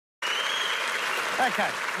OK,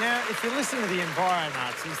 now, if you listen to the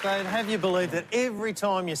enviro-Nazis, they'd have you believe that every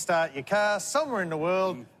time you start your car, somewhere in the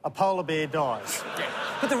world, a polar bear dies. Yeah.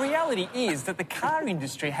 But the reality is that the car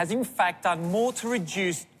industry has, in fact, done more to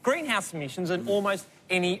reduce greenhouse emissions than almost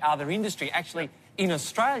any other industry. Actually, in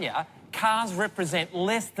Australia, cars represent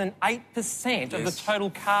less than 8% of the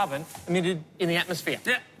total carbon emitted in the atmosphere.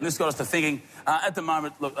 Yeah, and this got us to thinking, at the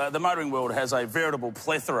moment, look, the motoring world has a veritable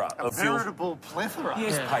plethora of fuel. Veritable plethora?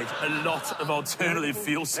 Yes, Pete, a lot of alternative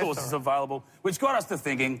fuel sources available, which got us to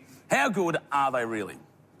thinking, how good are they really?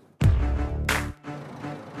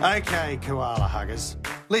 OK, koala huggers,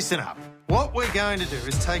 listen up. What we're going to do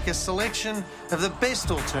is take a selection of the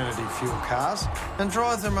best alternative fuel cars and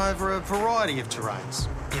drive them over a variety of terrains,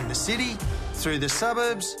 in the city, through the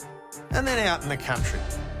suburbs, and then out in the country,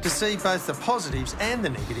 to see both the positives and the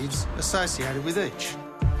negatives associated with each.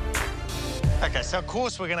 OK, so of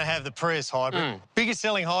course we're going to have the Prius hybrid. Biggest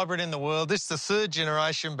selling hybrid in the world. This is the third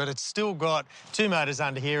generation, but it's still got two motors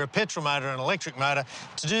under here, a petrol motor and an electric motor,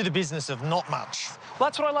 to do the business of not much. Well,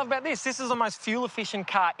 that's what I love about this. This is the most fuel-efficient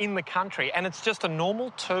car in the country, and it's just a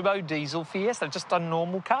normal turbo diesel Fiesta, just a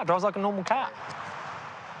normal car. Drives like a normal car.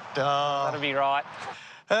 That'll be right.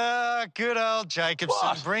 Good old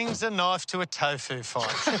Jacobson brings a knife to a tofu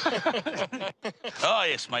fight. Oh,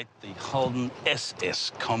 yes, mate, the Holden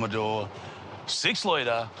SS Commodore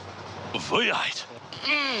 6-litre V8.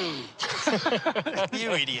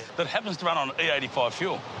 You idiot. That happens to run on E85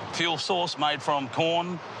 fuel. Fuel source made from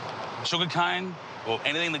corn, sugarcane, or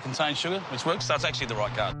anything that contains sugar, which works. So it's actually the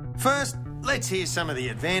right car. First, let's hear some of the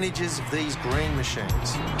advantages of these green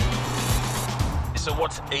machines. So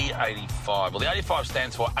what's E85? Well, the 85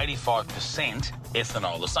 stands for 85%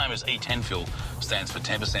 ethanol, the same as E10 fuel stands for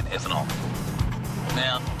 10% ethanol.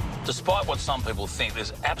 Now, despite what some people think,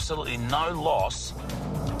 there's absolutely no loss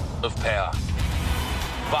of power.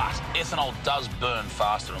 But ethanol does burn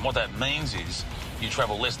faster, and what that means is you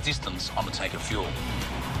travel less distance on a tank of fuel.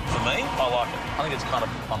 For me, I like it. I think it's kind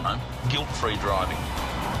of, I don't know, guilt-free driving.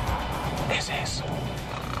 SS.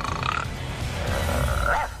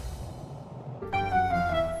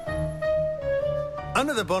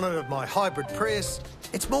 Under the bonnet of my hybrid Prius,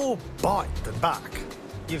 it's more bite than bark.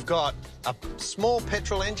 You've got a small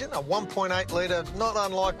petrol engine, a 1.8 litre, not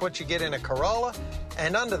unlike what you get in a Corolla,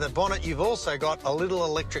 and under the bonnet you've also got a little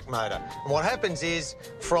electric motor. And what happens is,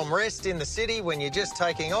 from rest in the city, when you're just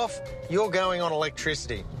taking off, you're going on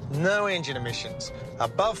electricity. No engine emissions.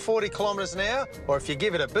 Above 40 kilometres an hour, or if you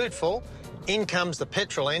give it a bootful, in comes the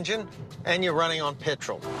petrol engine and you're running on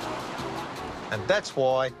petrol. And that's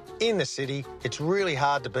why, in the city, it's really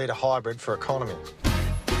hard to beat a hybrid for economy.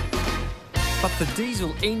 But the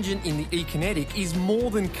diesel engine in the E-Kinetic is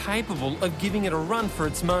more than capable of giving it a run for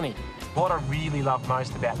its money. What I really love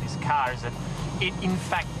most about this car is that it in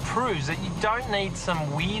fact proves that you don't need some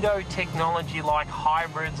weirdo technology like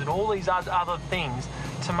hybrids and all these other things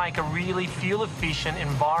to make a really fuel-efficient,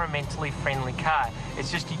 environmentally friendly car.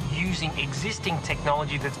 It's just using existing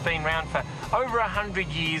technology that's been around for over 100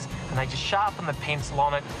 years, and they just sharpen the pencil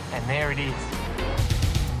on it, and there it is.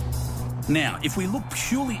 Now, if we look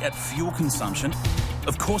purely at fuel consumption,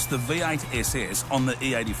 of course the V8 SS on the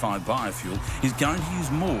E85 biofuel is going to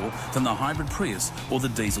use more than the hybrid Prius or the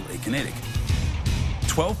diesel E-Kinetic.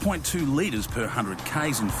 12.2 litres per 100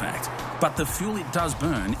 k's, in fact. But the fuel it does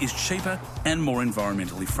burn is cheaper and more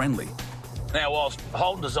environmentally friendly. Now, whilst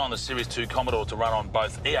Holden designed the Series 2 Commodore to run on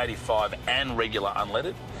both E85 and regular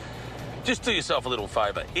unleaded, just do yourself a little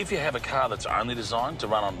favour. If you have a car that's only designed to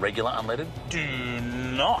run on regular unleaded, do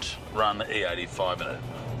not run the E85 in it,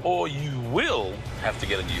 or you will have to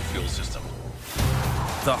get a new fuel system.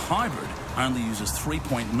 The hybrid only uses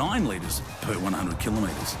 3.9 litres per 100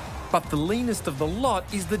 kilometres. But the leanest of the lot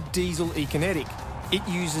is the diesel E-Kinetic. It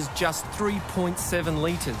uses just 3.7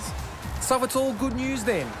 litres. So it's all good news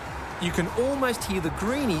then. You can almost hear the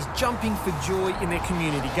greenies jumping for joy in their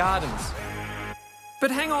community gardens.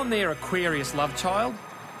 But hang on there, Aquarius love child.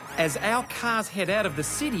 As our cars head out of the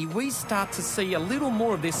city, we start to see a little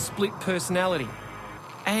more of their split personality.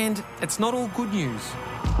 And it's not all good news.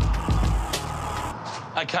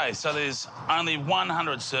 OK, so there's only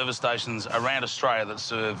 100 service stations around Australia that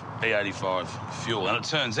serve E85 fuel, and it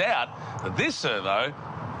turns out that this servo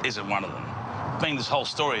isn't one of them. Being this whole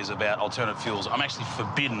story is about alternate fuels, I'm actually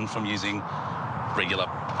forbidden from using regular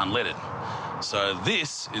unleaded. So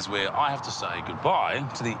this is where I have to say goodbye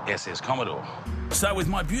to the SS Commodore. So with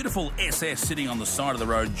my beautiful SS sitting on the side of the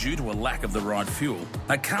road due to a lack of the right fuel,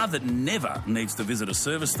 a car that never needs to visit a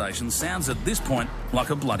service station sounds at this point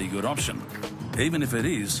like a bloody good option. Even if it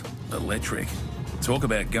is electric. Talk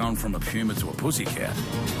about going from a puma to a pussycat.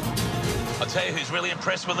 I'll tell you who's really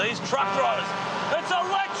impressed with these truck drivers. It's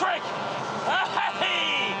electric!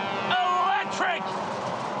 Hey! Electric!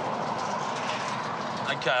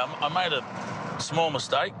 Okay, I made a small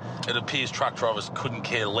mistake. It appears truck drivers couldn't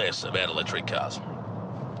care less about electric cars.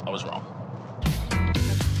 I was wrong.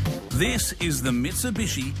 This is the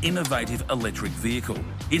Mitsubishi Innovative Electric Vehicle.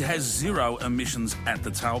 It has 0 emissions at the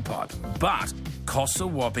tailpipe, but costs a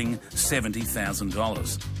whopping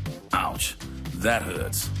 $70,000. Ouch, that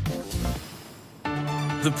hurts.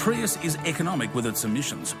 The Prius is economic with its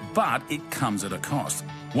emissions, but it comes at a cost.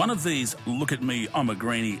 One of these "look at me, I'm a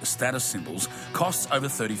greenie" status symbols costs over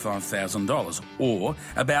 $35,000, or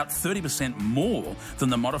about 30% more than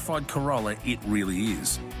the modified Corolla it really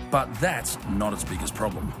is. But that's not its biggest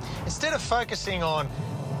problem. Instead of focusing on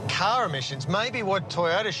car emissions, maybe what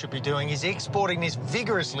Toyota should be doing is exporting this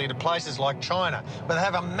vigorously to places like China, where they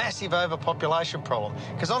have a massive overpopulation problem.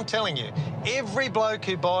 Because I'm telling you, every bloke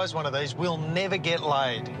who buys one of these will never get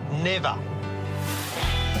laid. Never.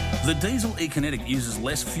 The diesel E-Kinetic uses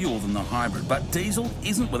less fuel than the hybrid, but diesel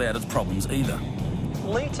isn't without its problems either.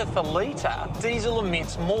 Litre for litre, diesel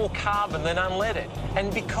emits more carbon than unleaded.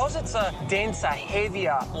 And because it's a denser,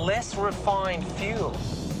 heavier, less refined fuel,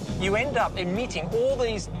 you end up emitting all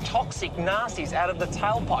these toxic nasties out of the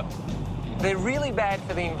tailpipe. They're really bad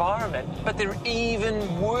for the environment, but they're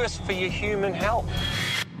even worse for your human health.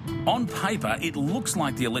 On paper, it looks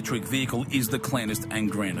like the electric vehicle is the cleanest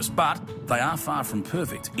and greenest, but they are far from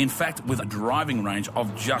perfect. In fact, with a driving range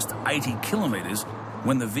of just 80 kilometres,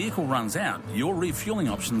 when the vehicle runs out, your refuelling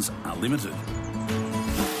options are limited.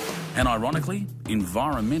 And ironically,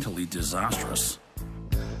 environmentally disastrous.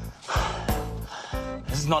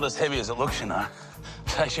 This is not as heavy as it looks, you know.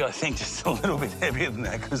 Actually, I think just a little bit heavier than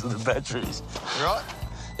that because of the batteries. You right?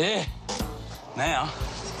 Yeah. Now,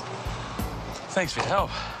 thanks for your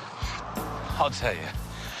help. I'll tell you.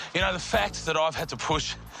 You know, the fact that I've had to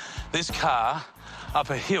push this car up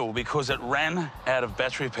a hill because it ran out of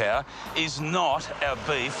battery power is not our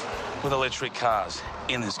beef with electric cars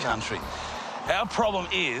in this country. Our problem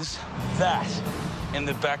is that in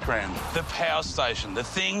the background, the power station, the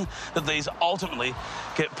thing that these ultimately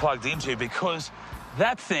get plugged into, because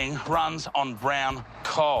that thing runs on brown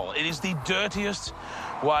coal. It is the dirtiest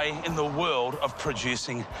way in the world of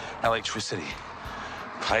producing electricity.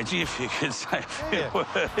 Pagey, if you could say a few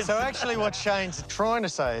words. So actually what Shane's trying to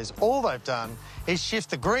say is all they've done is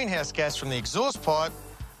shift the greenhouse gas from the exhaust pipe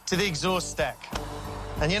to the exhaust stack.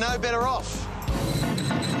 And you're no better off.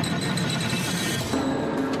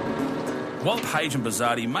 While Page and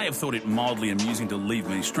Bazardi may have thought it mildly amusing to leave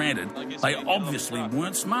me stranded, they obviously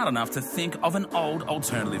weren't smart enough to think of an old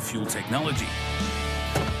alternative fuel technology.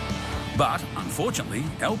 But, unfortunately,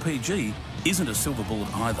 LPG isn't a silver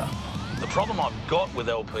bullet either. The problem I've got with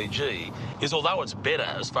LPG is, although it's better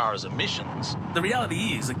as far as emissions, the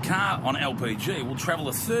reality is a car on LPG will travel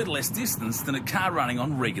a third less distance than a car running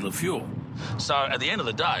on regular fuel. So, at the end of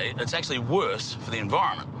the day, it's actually worse for the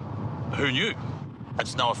environment. Who knew?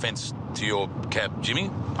 That's no offence to your cab, Jimmy.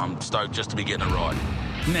 I'm stoked just to be getting a ride.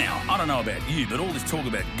 Now, I don't know about you, but all this talk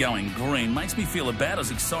about going green makes me feel about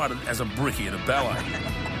as excited as a brickie at a ballet.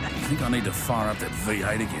 I think I need to fire up that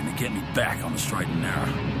V8 again to get me back on the straight and narrow.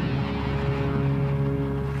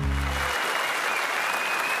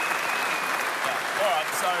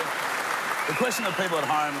 The question that people at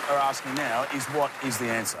home are asking now is, what is the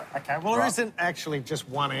answer? OK, well, there isn't actually just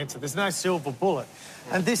one answer. There's no silver bullet.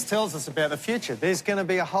 And this tells us about the future. There's going to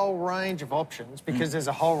be a whole range of options because there's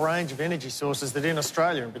a whole range of energy sources that in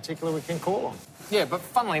Australia in particular we can call on. Yeah, but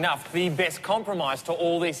funnily enough, the best compromise to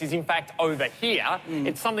all this is, in fact, over here.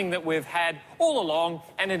 It's something that we've had all along,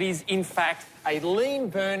 and it is, in fact, a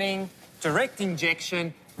lean-burning, direct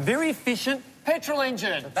injection, very efficient petrol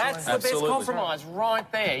engine. That's the best compromise right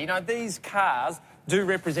there. You know, these cars do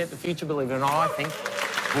represent the future, believe it or not, I think.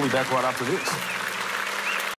 We'll be back right after this.